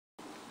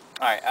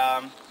Alright,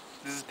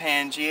 this is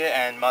Pangea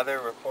and Mother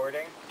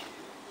reporting.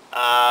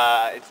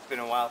 It's been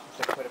a while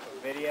since I put up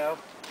a video,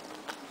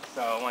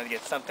 so I wanted to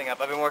get something up.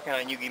 I've been working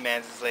on Yugi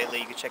Manses lately.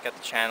 You can check out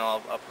the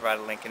channel. I'll provide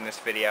a link in this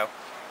video.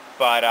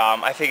 But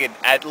I figured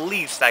at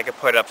least I could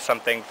put up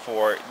something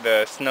for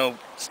the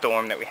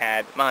snowstorm that we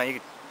had. Mom, you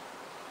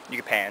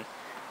could pan.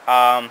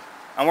 I'm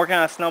working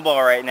on a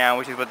snowball right now,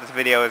 which is what this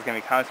video is going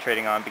to be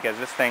concentrating on, because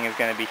this thing is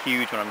going to be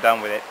huge when I'm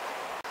done with it.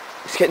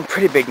 It's getting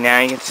pretty big now.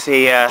 You can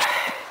see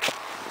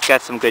it's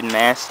got some good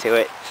mass to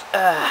it.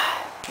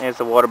 There's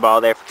the water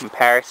ball there for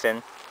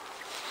comparison.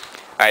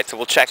 Alright, so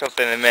we'll check up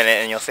in a minute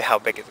and you'll see how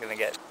big it's going to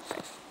get.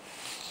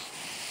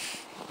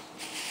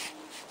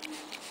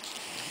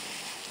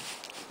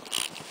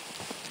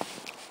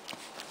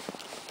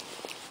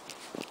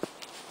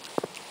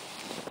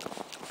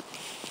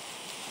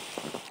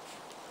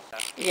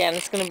 Yeah, and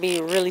it's going to be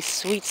a really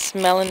sweet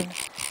smelling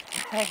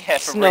Yeah,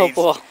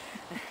 snowball.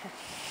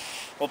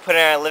 We'll put it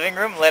in our living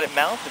room, let it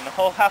melt, and the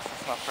whole house will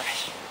smell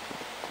fresh.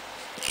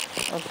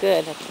 Oh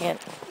good, I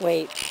can't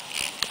wait.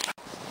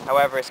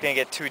 However, it's going to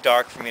get too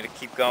dark for me to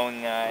keep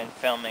going and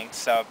filming,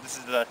 so this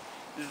is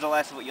the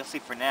last of what you'll see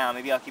for now.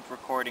 Maybe I'll keep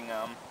recording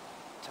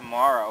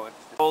tomorrow if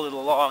I hold it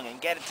along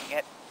and get it to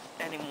get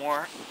any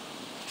more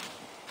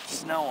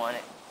snow on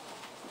it.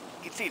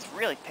 You can see it's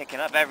really picking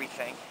up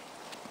everything.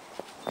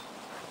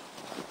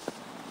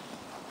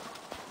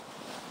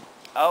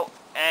 Oh,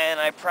 and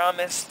I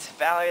promised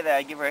Valerie that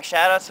I'd give her a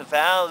shout out, so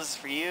Val, this is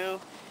for you.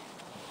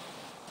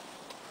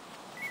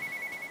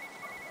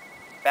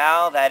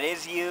 Val, that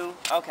is you.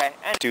 Okay.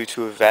 And due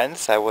to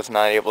events, I was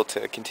not able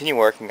to continue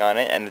working on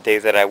it, and the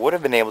days that I would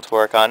have been able to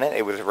work on it,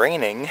 it was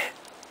raining.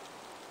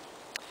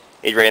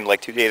 It rained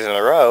like 2 days in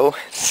a row,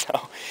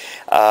 so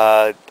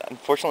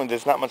unfortunately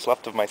there's not much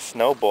left of my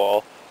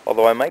snowball,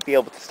 although I might be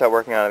able to start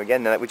working on it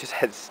again now that we just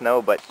had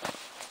snow, but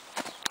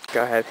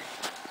go ahead.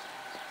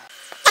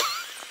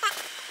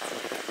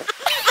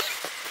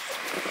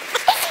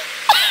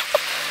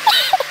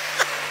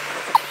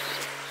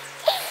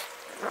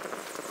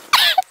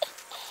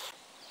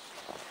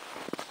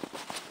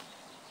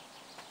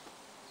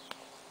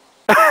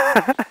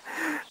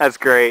 That's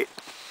great.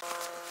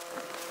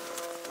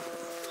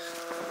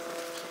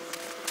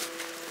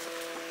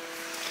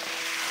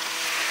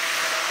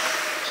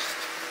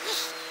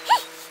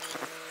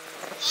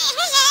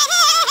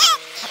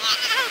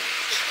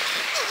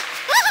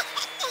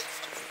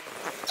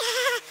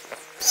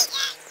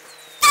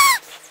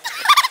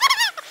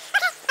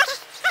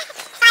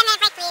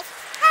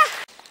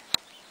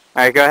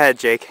 Alright, go ahead,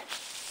 Jake.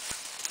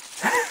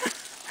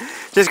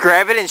 Just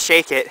grab it and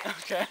shake it.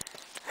 Okay.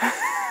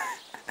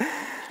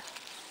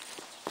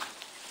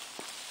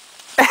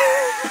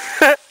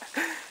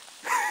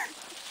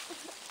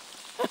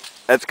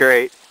 That's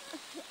great.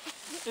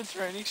 It's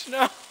raining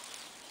snow.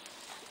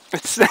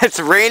 It's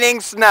raining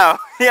snow.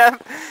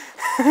 Yep.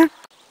 Hey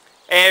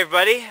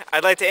everybody,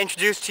 I'd like to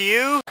introduce to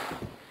you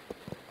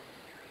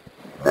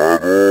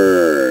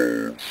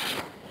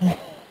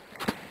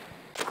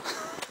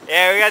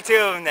Yeah, we got two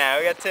of them now.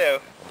 We got two.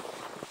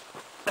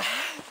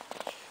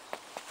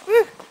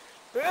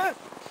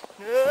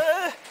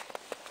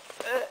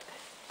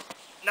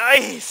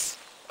 Nice.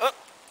 Oh.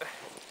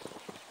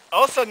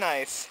 Also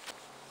nice.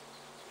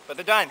 But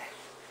they're done.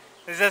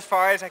 This is as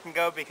far as I can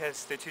go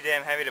because they're too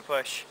damn heavy to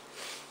push.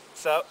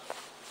 So,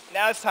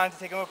 now it's time to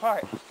take them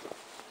apart.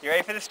 You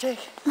ready for this, Jake?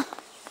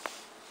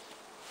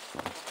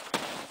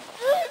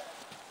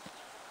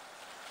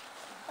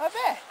 Not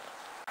bad.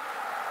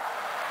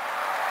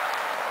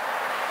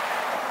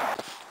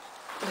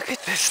 Look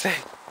at this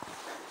thing.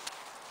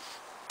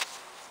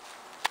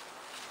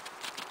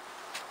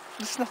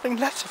 There's nothing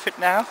left of it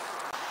now. Do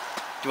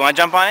you want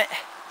to jump on it?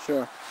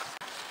 Sure.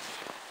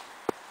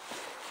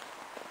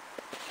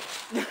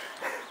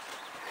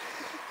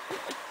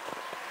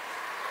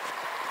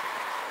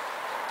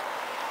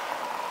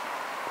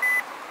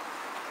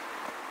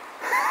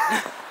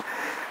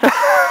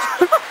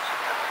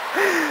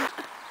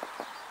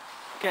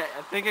 Okay,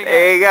 I think I got it.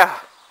 There you go.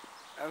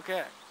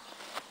 Okay.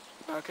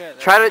 Okay.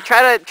 Try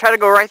to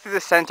go right through the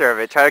center of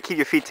it. Try to keep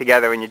your feet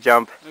together when you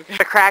jump. Okay.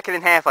 Crack it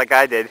in half like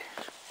I did.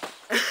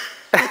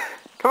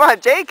 Come on,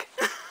 Jake.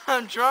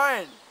 I'm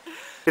trying.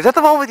 Is that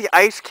the one with the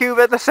ice cube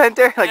at the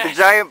center? Like Yes. the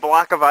giant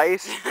block of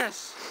ice?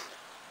 Yes.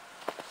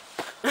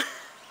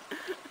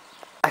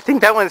 I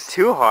think that one's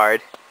too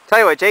hard. Tell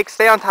you what, Jake,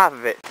 stay on top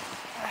of it.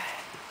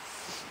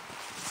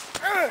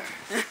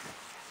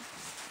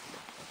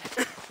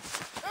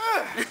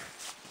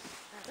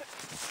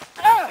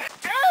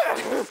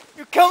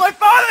 You killed my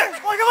father!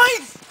 Block of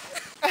ice!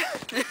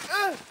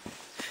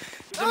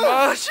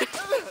 Demolish it.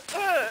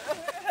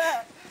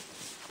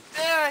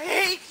 I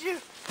hate you!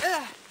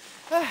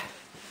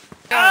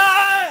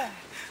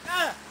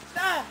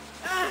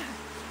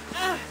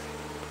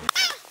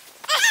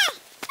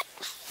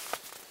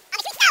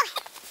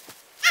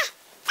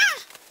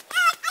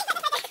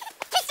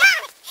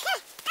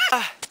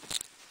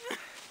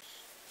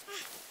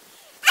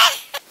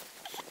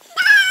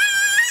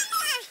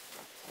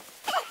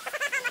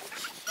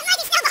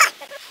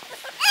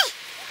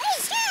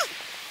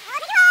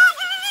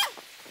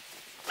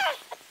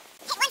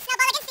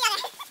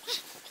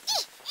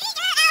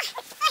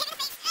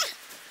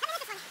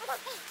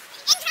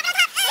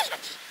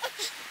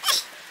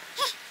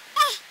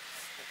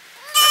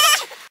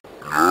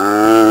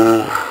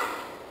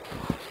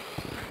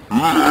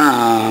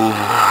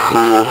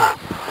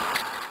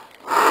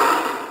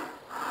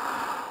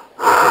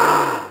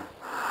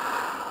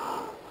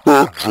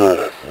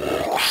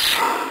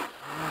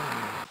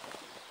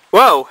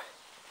 Whoa!